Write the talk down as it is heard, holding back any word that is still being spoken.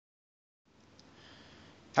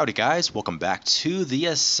Howdy guys, welcome back to The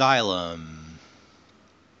Asylum.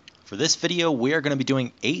 For this video we are going to be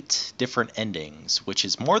doing 8 different endings, which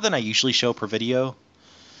is more than I usually show per video.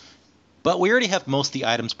 But we already have most of the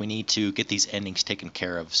items we need to get these endings taken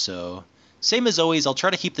care of, so same as always, I'll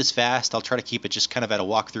try to keep this fast. I'll try to keep it just kind of at a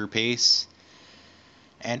walkthrough pace.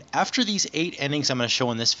 And after these 8 endings I'm going to show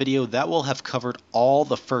in this video, that will have covered all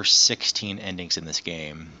the first 16 endings in this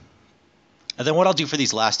game. And then what I'll do for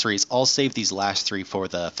these last 3 is I'll save these last 3 for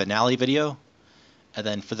the finale video. And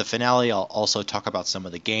then for the finale, I'll also talk about some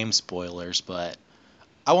of the game spoilers, but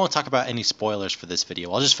I won't talk about any spoilers for this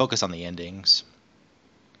video. I'll just focus on the endings.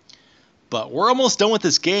 But we're almost done with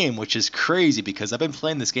this game, which is crazy because I've been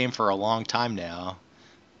playing this game for a long time now.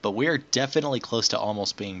 But we are definitely close to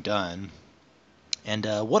almost being done. And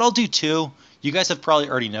what I'll do too, you guys have probably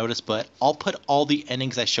already noticed, but I'll put all the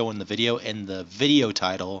endings I show in the video in the video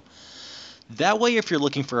title. That way, if you're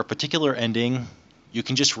looking for a particular ending, you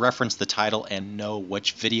can just reference the title and know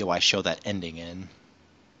which video I show that ending in.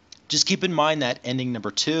 Just keep in mind that ending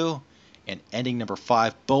number 2 and ending number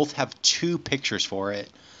 5 both have 2 pictures for it.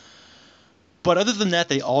 But other than that,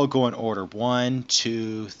 they all go in order. 1,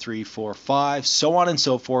 2, 3, 4, 5, so on and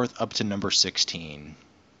so forth up to number 16.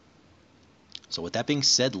 So with that being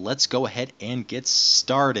said, let's go ahead and get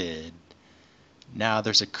started. Now,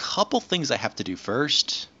 there's a couple things I have to do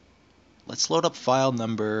first. Let's load up file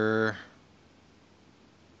number...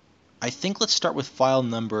 I think let's start with file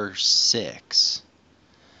number 6.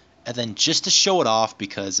 And then just to show it off,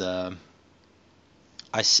 because I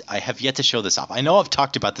have yet to show this off. I know I've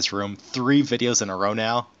talked about this room 3 videos in a row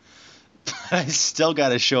now, but I still got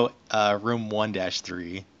to show room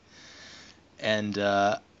 1-3. And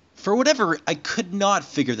for whatever, I could not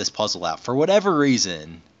figure this puzzle out. For whatever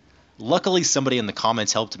reason, luckily somebody in the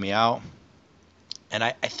comments helped me out. And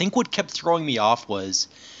I think what kept throwing me off was,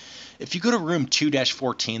 if you go to room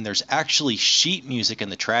 2-14, there's actually sheet music in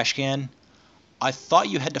the trash can. I thought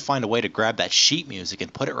you had to find a way to grab that sheet music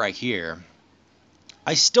and put it right here.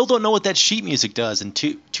 I still don't know what that sheet music does in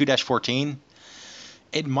 2-14.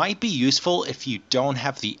 It might be useful if you don't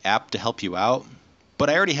have the app to help you out, but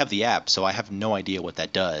I already have the app, so I have no idea what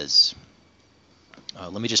that does.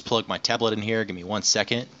 Let me just plug my tablet in here. Give me 1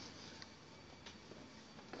 second.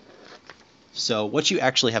 So what you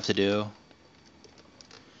actually have to do,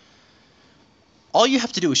 all you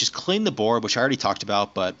have to do is just clean the board, which I already talked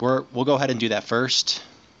about, but we'll go ahead and do that first.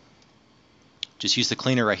 Just use the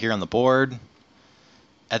cleaner right here on the board.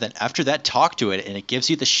 And then after that, talk to it, and it gives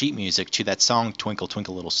you the sheet music to that song, Twinkle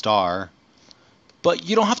Twinkle Little Star. But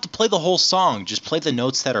you don't have to play the whole song, just play the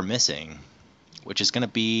notes that are missing, which is going to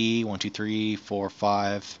be 1, 2, 3, 4,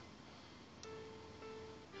 5.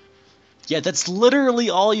 Yeah, that's literally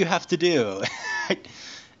all you have to do.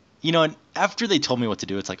 You know, and after they told me what to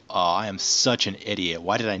do, it's like, oh, I am such an idiot.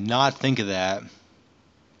 Why did I not think of that?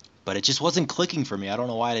 But it just wasn't clicking for me. I don't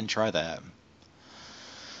know why I didn't try that.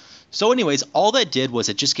 So anyways, all that did was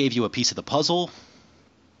it just gave you a piece of the puzzle.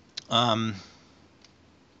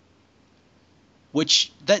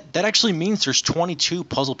 Which, that actually means there's 22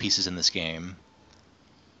 puzzle pieces in this game.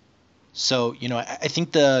 So, you know, I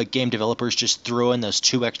think the game developers just threw in those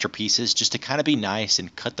 2 extra pieces just to kind of be nice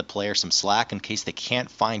and cut the player some slack in case they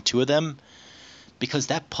can't find 2 of them. Because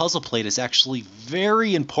that puzzle plate is actually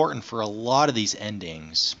very important for a lot of these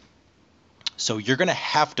endings. So you're going to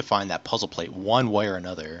have to find that puzzle plate one way or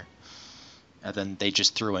another. And then they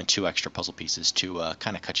just threw in 2 extra puzzle pieces to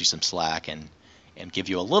kind of cut you some slack and give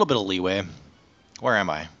you a little bit of leeway. Where am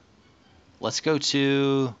I? Let's go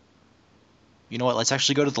to... You know what, let's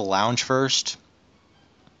actually go to the lounge first.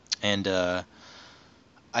 And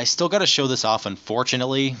I still got to show this off,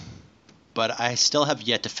 unfortunately. But I still have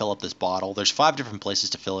yet to fill up this bottle. There's 5 different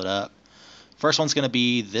places to fill it up. First one's going to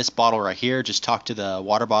be this bottle right here. Just talk to the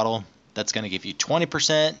water bottle. That's going to give you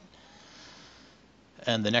 20%.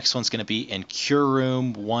 And the next one's going to be in Cure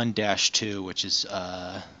Room 1-2, which is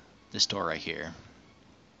this door right here.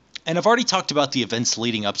 And I've already talked about the events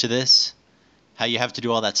leading up to this. How you have to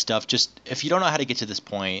do all that stuff. Just, if you don't know how to get to this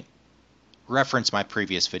point, reference my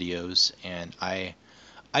previous videos, and I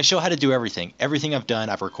show how to do everything. Everything I've done,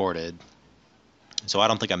 I've recorded. So I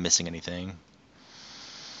don't think I'm missing anything.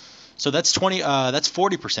 So that's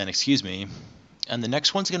 40%, excuse me. And the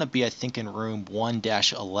next one's going to be, I think, in room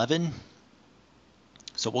 1-11.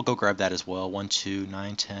 So we'll go grab that as well. 1, 2,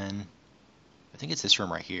 9, 10. I think it's this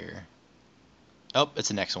room right here. Oh, it's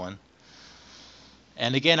the next one.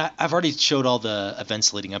 And again, I've already showed all the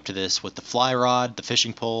events leading up to this with the fly rod, the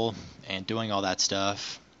fishing pole, and doing all that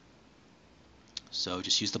stuff. So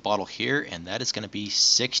just use the bottle here, and that is going to be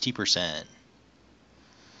 60%.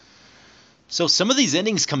 So some of these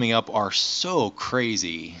endings coming up are so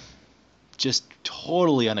crazy. Just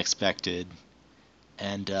totally unexpected.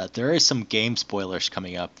 And there is some game spoilers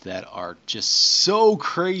coming up that are just so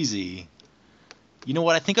crazy. You know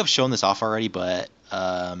what? I think I've shown this off already, but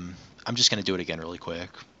I'm just going to do it again really quick.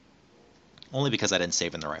 Only because I didn't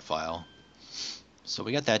save in the right file. So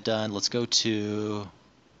we got that done. Let's go to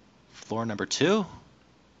floor number 2.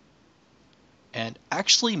 And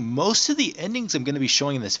actually, most of the endings I'm going to be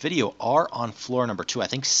showing in this video are on floor number 2. I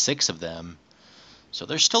think 6 of them. So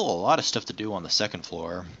there's still a lot of stuff to do on the second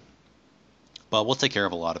floor. But we'll take care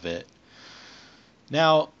of a lot of it.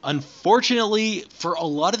 Now, unfortunately, for a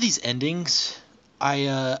lot of these endings,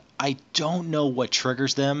 I don't know what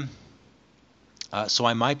triggers them. So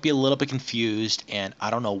I might be a little bit confused, and I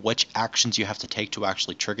don't know which actions you have to take to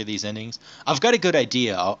actually trigger these endings. I've got a good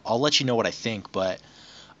idea. I'll let you know what I think, but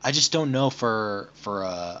I just don't know for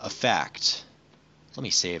a fact. Let me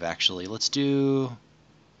save, actually. Let's do...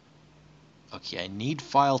 Okay, I need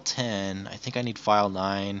file 10. I think I need file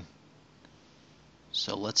 9.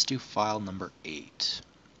 So let's do file number 8.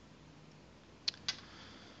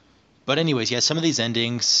 But anyways, yeah, some of these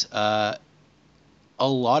endings, a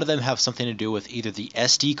lot of them have something to do with either the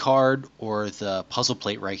SD card or the puzzle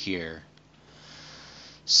plate right here.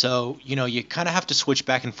 So, you know, you kind of have to switch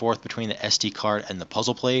back and forth between the SD card and the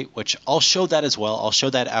puzzle plate, which I'll show that as well. I'll show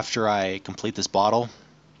that after I complete this bottle.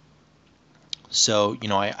 So, you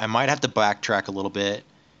know, I might have to backtrack a little bit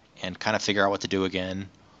and kind of figure out what to do again,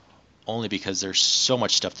 only because there's so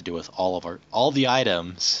much stuff to do with all the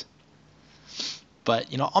items. But,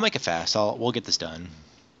 you know, I'll make it fast. We'll get this done.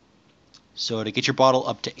 So to get your bottle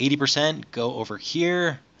up to 80%, go over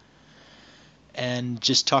here and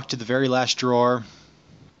just talk to the very last drawer.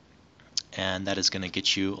 And that is going to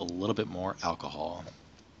get you a little bit more alcohol.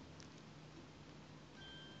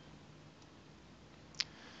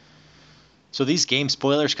 So these game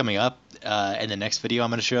spoilers coming up in the next video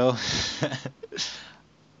I'm going to show,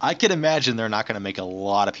 I can imagine they're not going to make a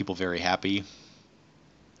lot of people very happy.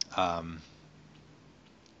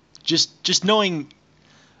 Just knowing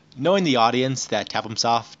the audience that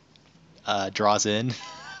Tabomsofts draws in,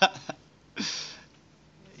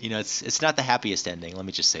 you know, it's not the happiest ending. Let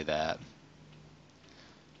me just say that.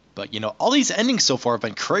 But, you know, all these endings so far have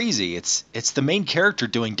been crazy. It's the main character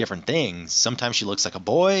doing different things. Sometimes she looks like a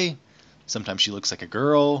boy. Sometimes she looks like a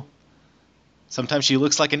girl. Sometimes she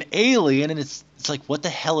looks like an alien, and it's like, what the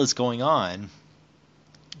hell is going on?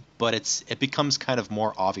 But it becomes kind of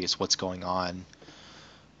more obvious what's going on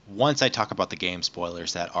once I talk about the game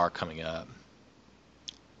spoilers that are coming up.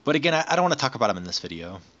 But again, I don't want to talk about them in this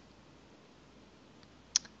video.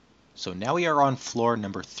 So now we are on floor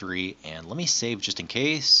number 3, and let me save just in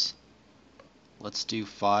case. Let's do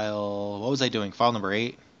file... What was I doing? File number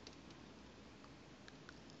 8.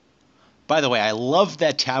 By the way, I love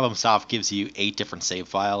that Tabomsofts gives you 8 different save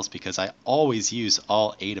files, because I always use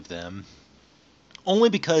all 8 of them. Only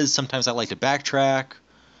because sometimes I like to backtrack.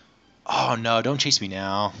 Oh no, don't chase me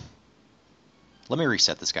now. Let me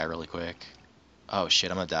reset this guy really quick. Oh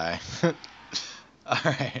shit, I'm gonna die.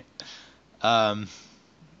 Alright.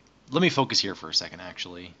 Let me focus here for a second,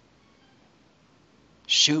 actually.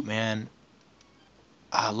 Shoot, man.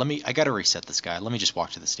 I gotta reset this guy. Let me just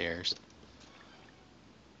walk to the stairs.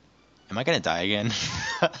 Am I gonna die again?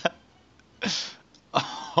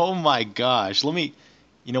 Oh my gosh. You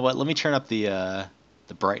know what? Let me turn up the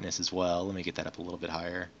brightness as well. Let me get that up a little bit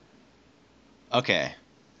higher. Okay.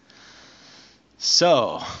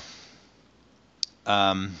 So,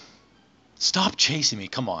 stop chasing me.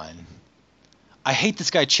 Come on. I hate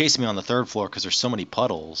this guy chasing me on the 3rd floor because there's so many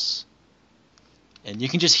puddles. And you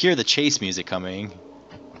can just hear the chase music coming.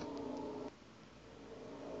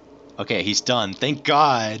 Okay, he's done. Thank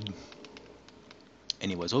God.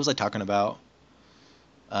 Anyways, what was I talking about?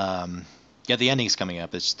 Yeah, the ending's coming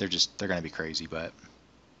up. They're gonna be crazy, but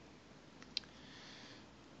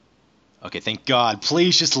okay, thank God.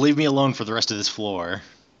 Please just leave me alone for the rest of this floor.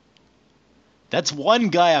 That's one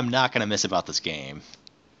guy I'm not gonna miss about this game.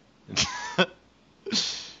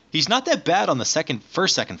 He's not that bad on the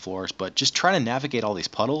first, second floors, but just trying to navigate all these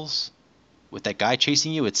puddles with that guy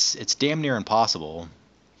chasing you, it's damn near impossible.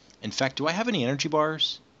 In fact, do I have any energy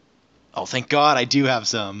bars? Oh, thank God, I do have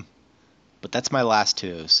some. But that's my last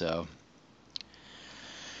 2, so.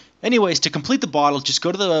 Anyways, to complete the bottle, just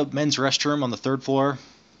go to the men's restroom on the 3rd floor.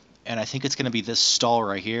 And I think it's going to be this stall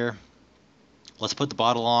right here. Let's put the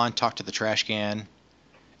bottle on, talk to the trash can.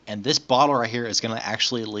 And this bottle right here is going to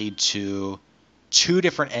actually lead to 2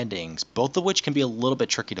 different endings, both of which can be a little bit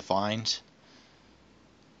tricky to find.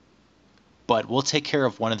 But we'll take care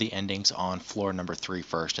of one of the endings on floor number 3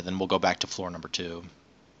 first, and then we'll go back to floor number 2.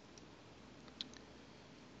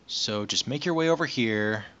 So just make your way over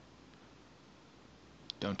here.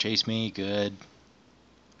 Don't chase me, good.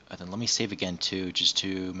 And then let me save again too, just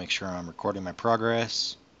to make sure I'm recording my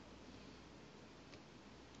progress.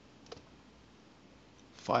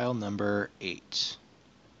 File number 8.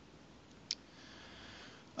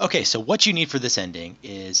 Okay, so what you need for this ending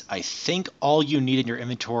is, I think all you need in your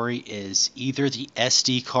inventory is either the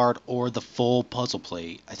SD card or the full puzzle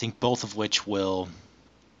plate. I think both of which will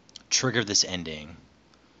trigger this ending.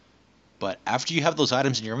 But after you have those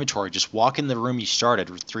items in your inventory, just walk in the room you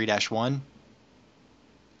started with 3-1,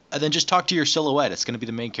 and then just talk to your silhouette. It's going to be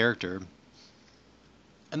the main character.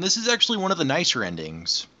 And this is actually one of the nicer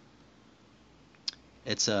endings.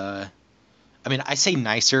 It's I mean, I say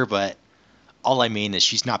nicer, but all I mean is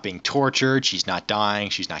she's not being tortured, she's not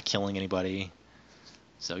dying, she's not killing anybody.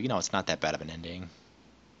 So, you know, it's not that bad of an ending.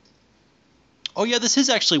 Oh yeah, this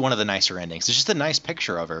is actually one of the nicer endings. It's just a nice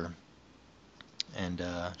picture of her. And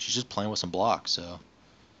she's just playing with some blocks, so,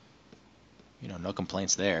 you know, no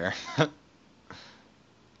complaints there.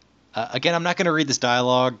 Again, I'm not going to read this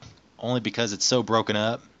dialogue, only because it's so broken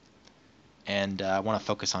up. And I want to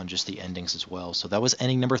focus on just the endings as well. So that was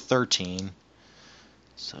ending number 13.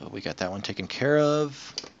 So we got that one taken care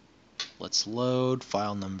of. Let's load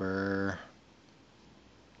file number...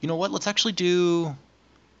 You know what? Let's actually do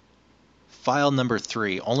file number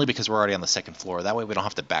 3, only because we're already on the second floor. That way we don't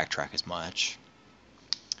have to backtrack as much.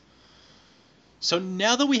 So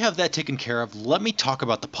now that we have that taken care of, let me talk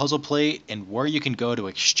about the puzzle plate and where you can go to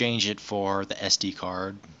exchange it for the SD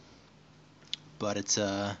card. But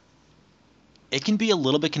it can be a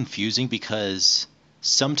little bit confusing because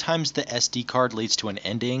sometimes the SD card leads to an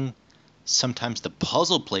ending, sometimes the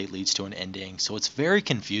puzzle plate leads to an ending, so it's very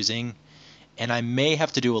confusing, and I may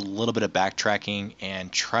have to do a little bit of backtracking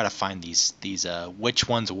and try to find these which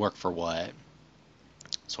ones work for what.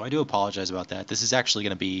 So I do apologize about that. This is actually going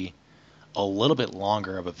to be a little bit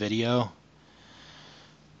longer of a video,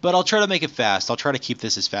 but I'll try to make it fast. I'll try to keep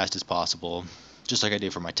this as fast as possible, just like I do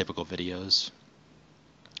for my typical videos.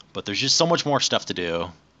 But there's just so much more stuff to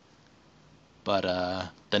do. But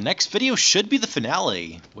the next video should be the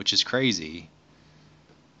finale, which is crazy.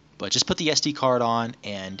 But just put the SD card on,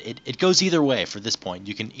 and it goes either way for this point.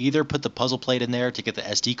 You can either put the puzzle plate in there to get the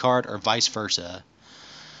SD card, or vice versa.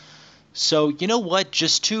 So, you know what?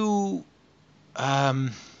 Just to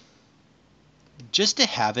have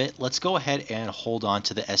it, let's go ahead and hold on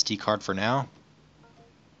to the SD card for now.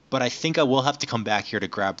 But I think I will have to come back here to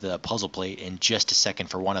grab the puzzle plate in just a second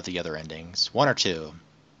for one of the other endings. 1 or 2.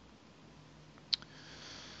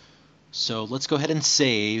 So let's go ahead and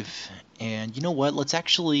save. And you know what? Let's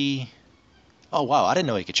actually... Oh, wow. I didn't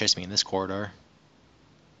know he could chase me in this corridor.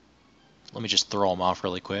 Let me just throw him off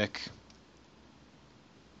really quick.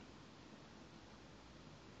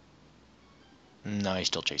 No, he's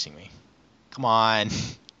still chasing me. Come on.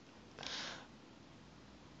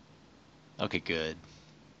 Okay, good.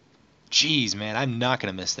 Jeez, man. I'm not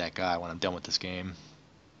going to miss that guy when I'm done with this game.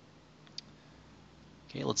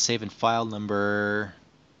 Okay, let's save in file number...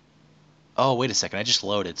 Oh, wait a second. I just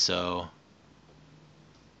loaded, so...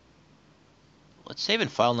 Let's save in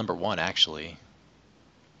file number 1, actually.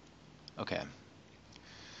 Okay.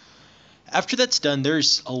 After that's done,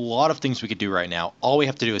 there's a lot of things we could do right now. All we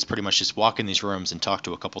have to do is pretty much just walk in these rooms and talk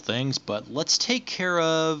to a couple things, but let's take care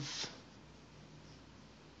of...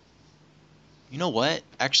 You know what?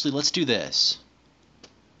 Actually, let's do this.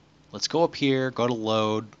 Let's go up here, go to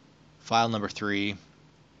load, file number 3,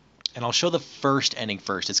 and I'll show the first ending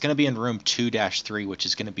first. It's going to be in room 2-3, which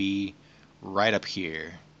is going to be right up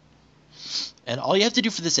here. And all you have to do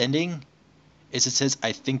for this ending is it says,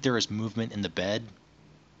 I think there is movement in the bed.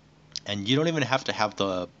 And you don't even have to have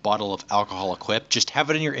the bottle of alcohol equipped. Just have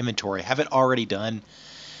it in your inventory. Have it already done.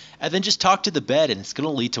 And then just talk to the bed, and it's going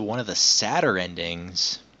to lead to one of the sadder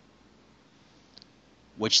endings.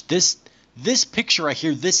 Which this picture right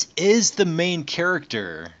here, this is the main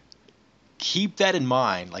character. Keep that in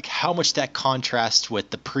mind, like how much that contrasts with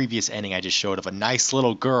the previous ending I just showed of a nice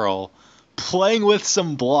little girl playing with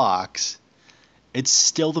some blocks. It's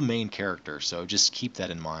still the main character, so just keep that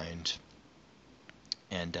in mind.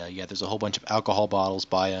 And yeah, there's a whole bunch of alcohol bottles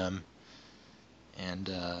by him. And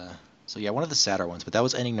so yeah, one of the sadder ones, but that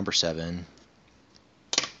was ending number 7.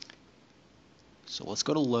 So let's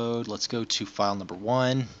go to load, let's go to file number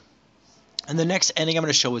 1. And the next ending I'm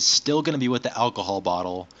going to show is still going to be with the alcohol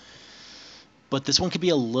bottle. But this one could be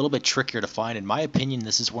a little bit trickier to find. In my opinion,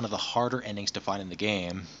 this is one of the harder endings to find in the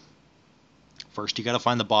game. First, you got to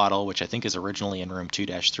find the bottle, which I think is originally in room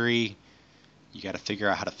 2-3. You got to figure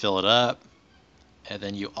out how to fill it up. And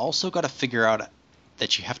then you also got to figure out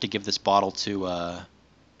that you have to give this bottle to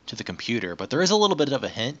to the computer, but there is a little bit of a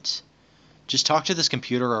hint. Just talk to this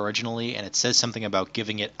computer originally, and it says something about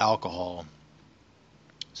giving it alcohol.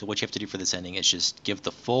 So what you have to do for this ending is just give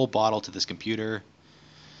the full bottle to this computer,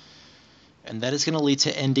 and that is going to lead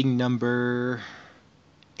to ending number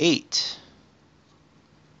 8.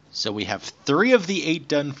 So we have 3 of the 8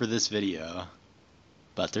 done for this video,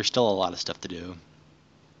 but there's still a lot of stuff to do.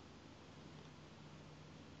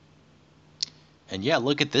 And yeah,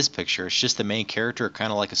 look at this picture. It's just the main character,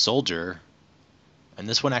 kind of like a soldier. And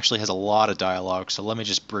this one actually has a lot of dialogue, so let me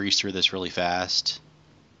just breeze through this really fast.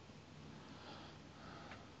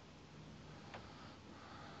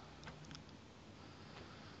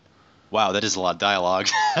 Wow, that is a lot of dialogue.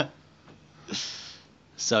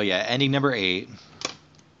 So yeah, ending number 8.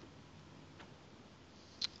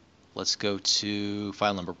 Let's go to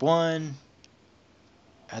file number 1.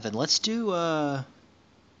 And then let's do,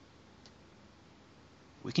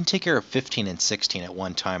 we can take care of 15 and 16 at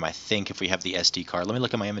one time, I think, if we have the SD card. Let me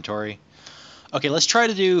look at my inventory. Okay, let's try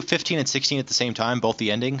to do 15 and 16 at the same time, both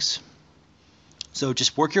the endings. So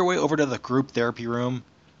just work your way over to the group therapy room.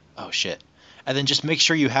 Oh, shit. And then just make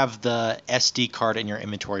sure you have the SD card in your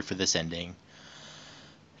inventory for this ending.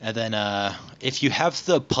 And then if you have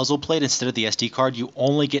the puzzle plate instead of the SD card, you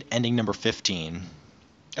only get ending number 15.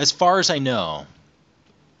 As far as I know.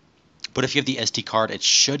 But if you have the SD card, it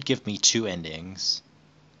should give me 2 endings.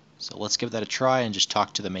 So let's give that a try and just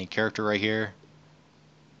talk to the main character right here.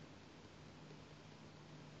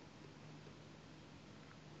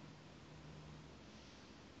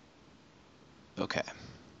 Okay.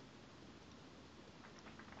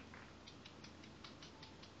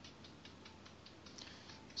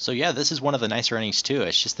 So yeah, this is one of the nicer endings too.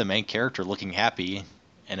 It's just the main character looking happy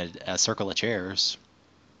in a circle of chairs.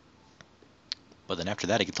 But then after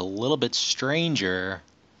that, it gets a little bit stranger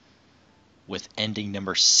with ending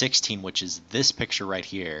number 16, which is this picture right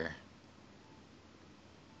here.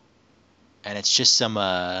 And it's just some,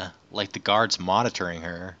 like the guards monitoring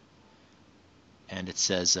her. And it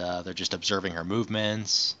says they're just observing her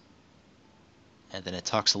movements. And then it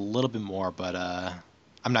talks a little bit more, but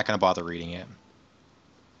I'm not going to bother reading it.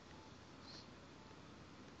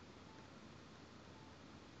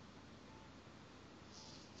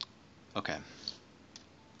 Okay.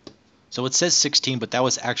 So it says 16, but that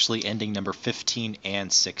was actually ending number 15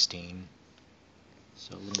 and 16.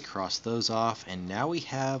 So let me cross those off. And now we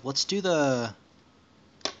have, let's do the,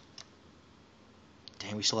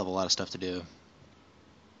 dang, we still have a lot of stuff to do.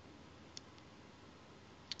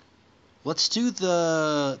 Let's do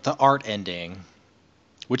the art ending,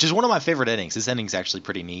 which is one of my favorite endings. This ending's actually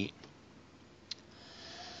pretty neat.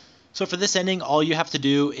 So for this ending, all you have to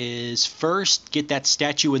do is first get that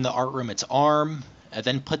statue in the art room its arm, and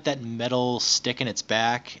then put that metal stick in its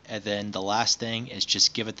back, and then the last thing is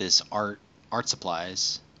just give it this art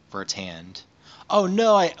supplies for its hand. Oh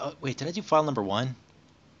no, wait, did I do file number 1?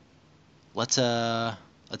 Let's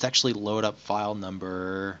actually load up file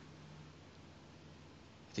number,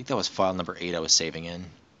 I think that was file number 8 I was saving in.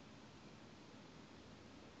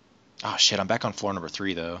 Oh shit, I'm back on floor number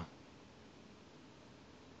 3 though.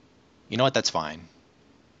 You know what, that's fine.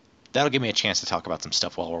 That'll give me a chance to talk about some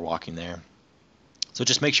stuff while we're walking there. So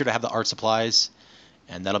just make sure to have the art supplies,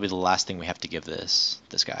 and that'll be the last thing we have to give this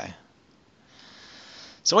guy.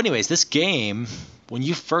 So anyways, this game, when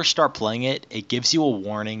you first start playing it, it gives you a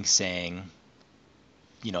warning saying,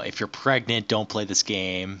 you know, if you're pregnant, don't play this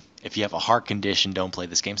game. If you have a heart condition, don't play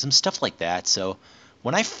this game. Some stuff like that. So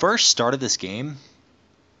when I first started this game,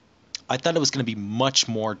 I thought it was going to be much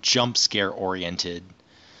more jump scare oriented.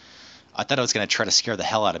 I thought I was going to try to scare the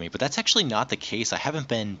hell out of me, but that's actually not the case. I haven't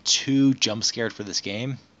been too jump scared for this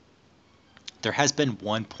game. There has been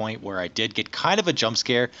one point where I did get kind of a jump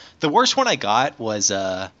scare. The worst one I got was,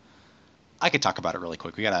 I could talk about it really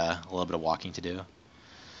quick. We got a little bit of walking to do.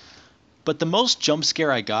 But the most jump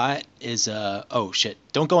scare I got is, oh shit,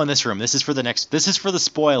 don't go in this room. This is for the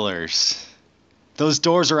spoilers. Those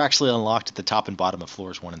doors are actually unlocked at the top and bottom of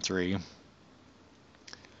floors 1 and 3.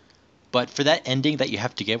 But for that ending that you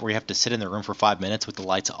have to get where you have to sit in the room for 5 minutes with the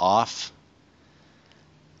lights off,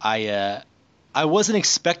 I wasn't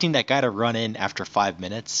expecting that guy to run in after 5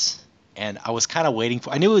 minutes, and I was kind of waiting for,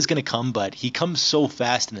 I knew he was going to come, but he comes so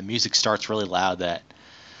fast and the music starts really loud that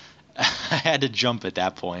I had to jump at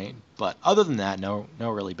that point. But other than that, no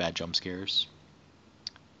really bad jump scares.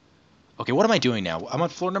 Okay, what am I doing now? I'm on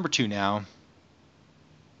floor number 2 now.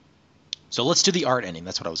 So let's do the art ending.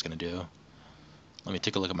 That's what I was going to do. Let me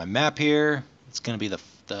take a look at my map here. It's going to be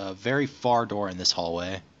the very far door in this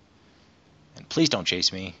hallway. And please don't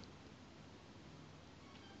chase me.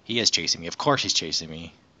 He is chasing me. Of course he's chasing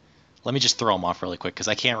me. Let me just throw him off really quick, because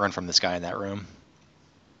I can't run from this guy in that room.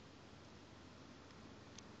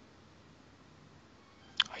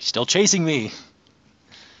 He's still chasing me.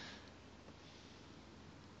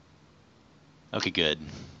 Okay, good.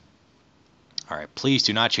 Alright, please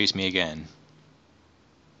do not chase me again.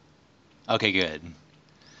 Okay, good.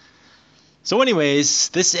 So anyways,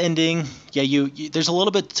 this ending, yeah, there's a little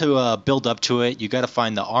bit to build up to it. You got to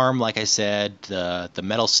find the arm, like I said, the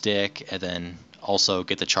metal stick, and then also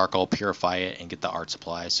get the charcoal, purify it, and get the art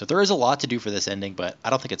supplies. So there is a lot to do for this ending, but I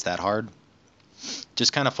don't think it's that hard.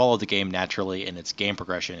 Just kind of follow the game naturally in its game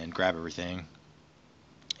progression and grab everything,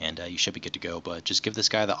 and you should be good to go. But just give this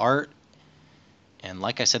guy the art, and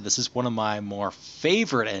like I said, this is one of my more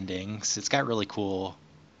favorite endings. It's got really cool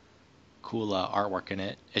artwork in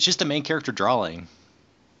it. It's just a main character drawing.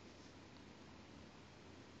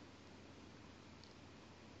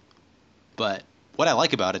 But what I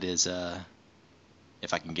like about it is,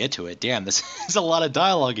 if I can get to it, damn, this is a lot of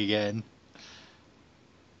dialogue again.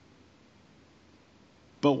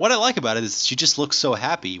 But what I like about it is she just looks so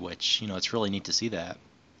happy, which, it's really neat to see that.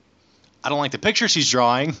 I don't like the picture she's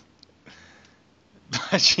drawing,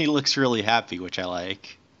 but she looks really happy, which I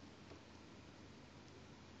like.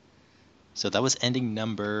 So that was ending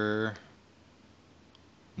number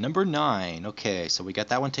 9. Okay, so we got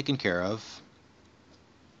that one taken care of.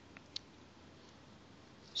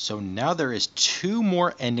 So now there is 2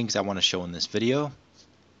 more endings I want to show in this video.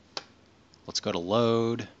 Let's go to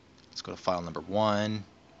load. Let's go to file number 1.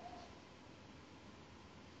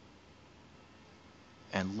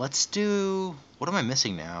 And let's do... What am I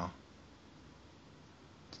missing now?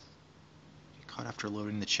 Get caught after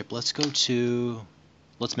loading the chip. Let's go to...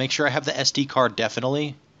 Let's make sure I have the SD card,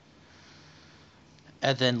 definitely.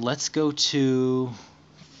 And then let's go to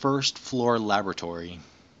first floor laboratory.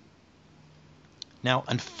 Now,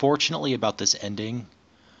 unfortunately about this ending,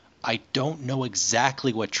 I don't know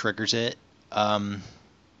exactly what triggers it.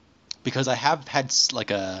 Because I have had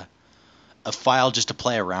like a file just to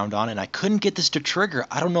play around on, and I couldn't get this to trigger.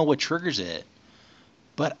 I don't know what triggers it.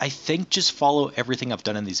 But I think just follow everything I've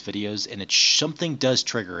done in these videos, and something does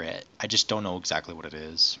trigger it. I just don't know exactly what it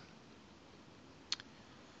is.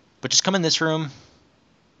 But just come in this room,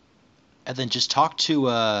 and then just talk to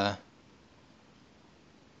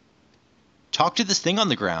this thing on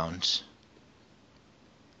the ground.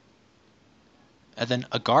 And then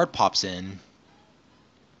a guard pops in,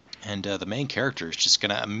 and the main character is just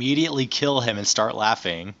going to immediately kill him and start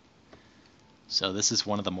laughing. So this is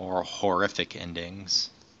one of the more horrific endings.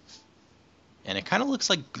 And it kind of looks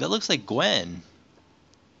like Gwen.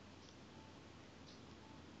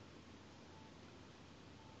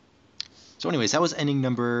 So anyways, that was ending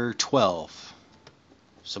number 12.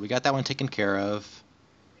 So we got that one taken care of.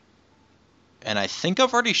 And I think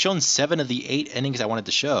I've already shown 7 of the 8 endings I wanted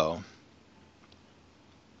to show.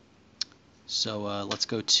 So let's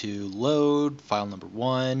go to load, file number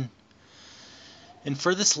 1. And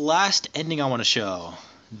for this last ending I want to show,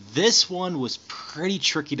 this one was pretty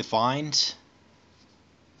tricky to find.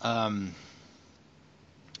 So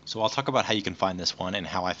I'll talk about how you can find this one and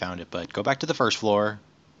how I found it, but go back to the first floor.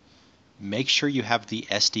 Make sure you have the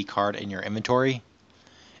SD card in your inventory,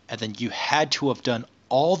 and then you had to have done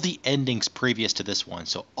all the endings previous to this one.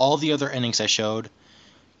 So all the other endings I showed,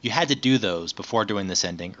 you had to do those before doing this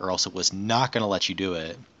ending, or else it was not going to let you do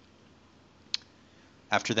it.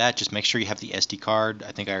 After that, just make sure you have the SD card.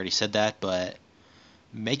 I think I already said that, but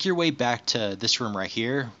make your way back to this room right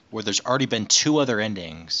here, where there's already been 2 other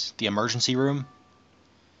endings, the emergency room.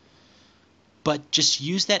 But just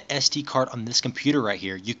use that SD card on this computer right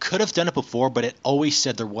here. You could have done it before, but it always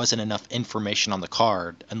said there wasn't enough information on the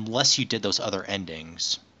card unless you did those other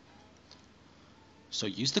endings. So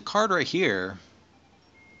use the card right here.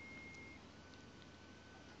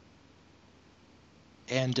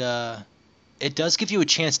 And it does give you a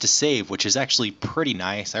chance to save, which is actually pretty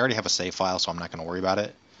nice. I already have a save file, so I'm not going to worry about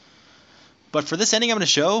it. But for this ending I'm going to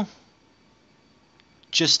show,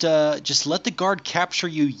 just let the guard capture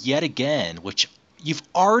you yet again, which you've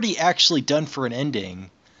already actually done for an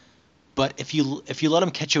ending. But if you let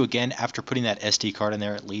him catch you again after putting that SD card in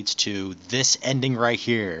there, it leads to this ending right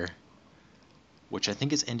here, which I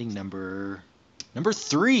think is ending number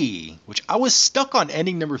 3, which I was stuck on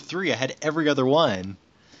ending number 3. I had every other one,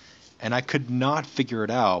 and I could not figure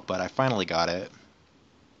it out, but I finally got it.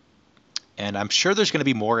 And I'm sure there's going to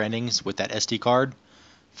be more endings with that SD card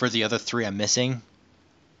for the other 3 I'm missing.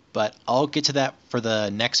 But I'll get to that for the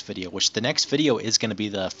next video, which the next video is going to be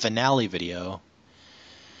the finale video.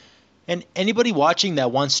 And anybody watching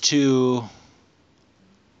that wants to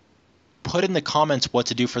put in the comments what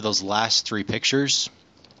to do for those last 3 pictures,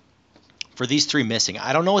 for these 3 missing,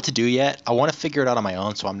 I don't know what to do yet. I want to figure it out on my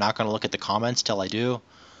own, so I'm not going to look at the comments till I do.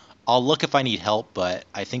 I'll look if I need help, but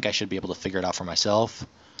I think I should be able to figure it out for myself.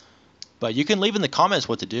 But you can leave in the comments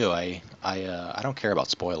what to do. I don't care about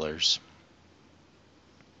spoilers.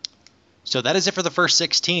 So that is it for the first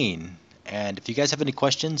 16. And if you guys have any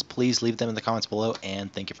questions, please leave them in the comments below.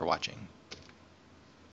 And thank you for watching.